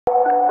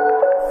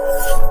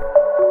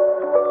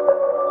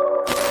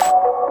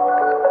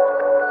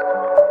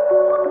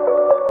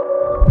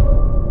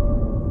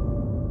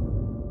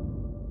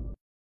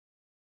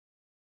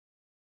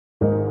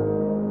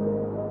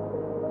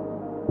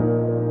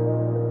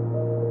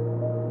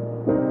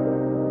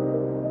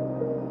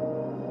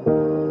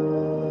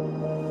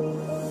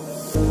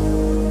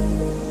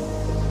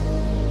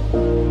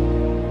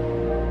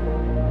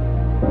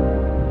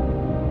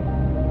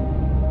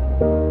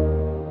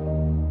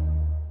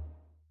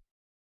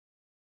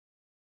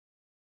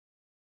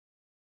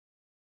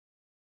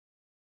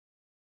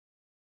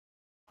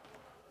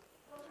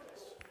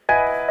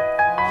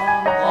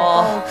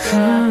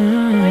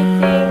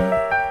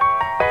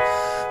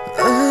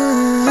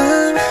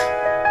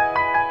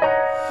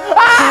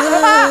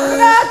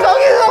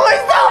저기 누구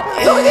있어!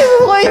 저기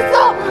누구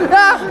있어!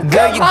 야!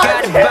 Girl, you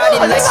got a body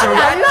like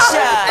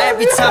sriracha.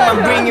 Every time I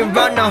bring you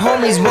around, the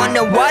homies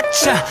wanna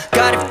watch ya.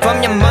 Got it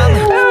from your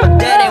mama, but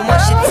that ain't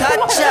what she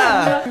touch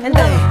ya.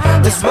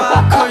 That's why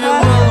I call you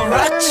Lil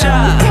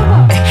Racha.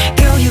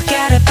 Girl, you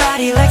got a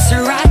body like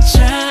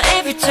sriracha.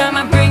 Every time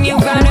I bring you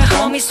around, the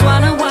homies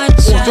wanna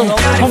watch ya.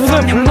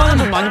 점수에 불만은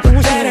좀 많이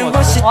뽑으시는 것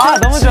같아. 와,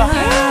 너무 좋아.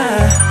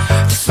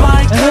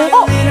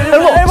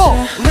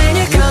 앨범!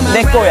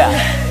 내 거야.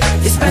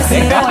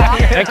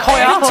 내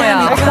거야?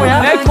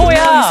 내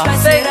거야.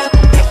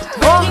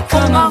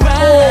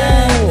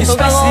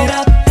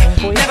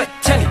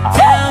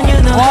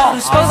 와,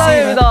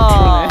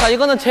 감사합니다. 자,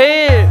 이거는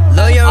제일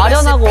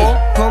아련하고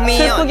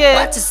슬프게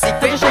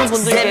해주시는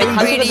분들께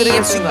간식을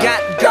드리겠습니다.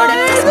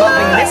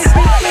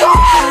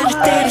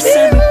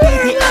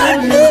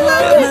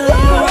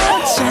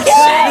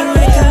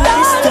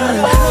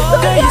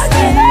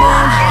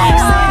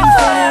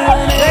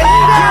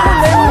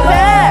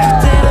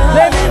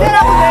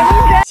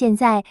现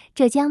在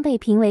这将被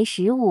评为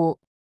15。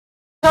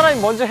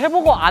 사람이 먼저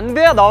해보고 안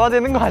돼야 나와야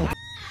되는 거 아니야?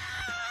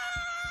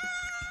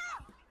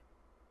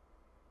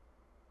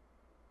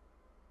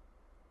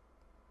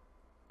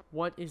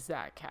 What is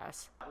that,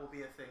 Cass? That will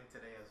be a thing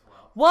today as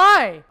well.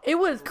 Why? It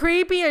was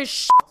creepy as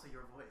sh**. Also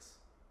your voice.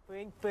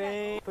 Bing,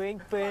 bing,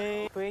 bing,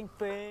 bing, bing,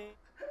 bing.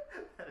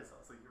 That is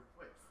also your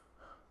voice.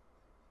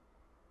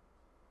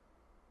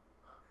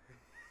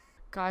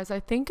 Guys, I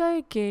think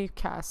I gave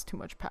Cass too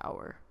much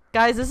power.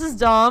 Guys, this is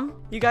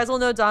Dom. You guys will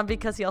know Dom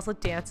because he also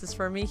dances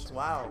for me.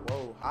 Wow,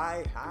 whoa,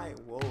 hi,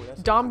 whoa.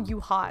 That's Dom, you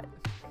hot.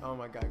 Oh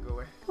my god, go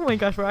away. Oh my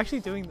gosh, we're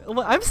actually doing this.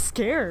 I'm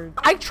scared.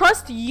 I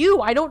trust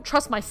you. I don't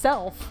trust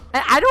myself.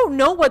 I don't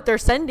know what they're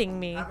sending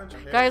me.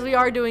 Guys, we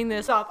are doing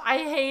this up. I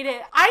hate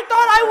it. I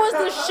thought I was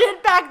the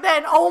shit back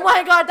then. Oh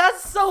my god,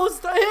 that's so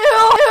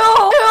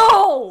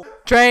ew.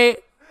 Dre,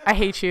 I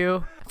hate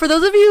you. For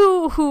those of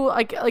you who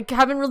like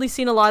haven't really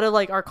seen a lot of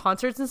like our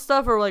concerts and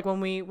stuff, or like when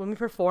we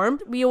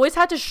performed, we always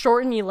had to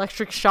shorten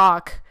Electric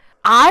Shock.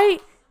 I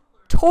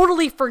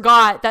totally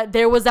forgot that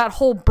there was that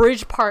whole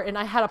bridge part and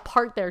I had a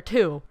part there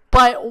too.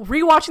 But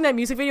rewatching that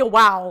music video,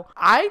 wow,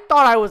 I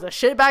thought I was a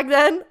shit back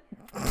then.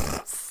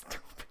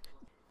 Stupid.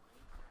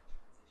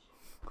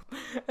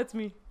 That's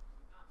me.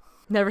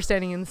 Never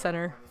standing in the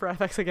center for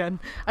FX again.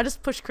 I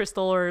just push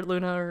Crystal or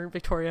Luna or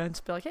Victoria and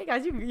just be like, hey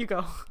guys, you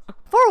go.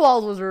 Four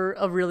Walls was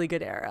a really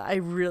good era. I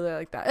really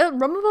like that.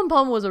 Rum Pum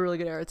Pum was a really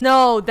good era.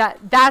 No,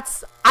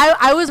 that's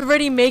I was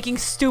already making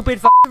stupid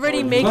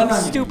already making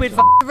stupid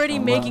already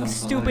making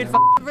stupid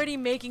already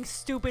making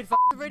stupid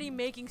already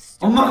making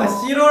stupid. 엄마가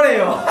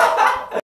싫어래요.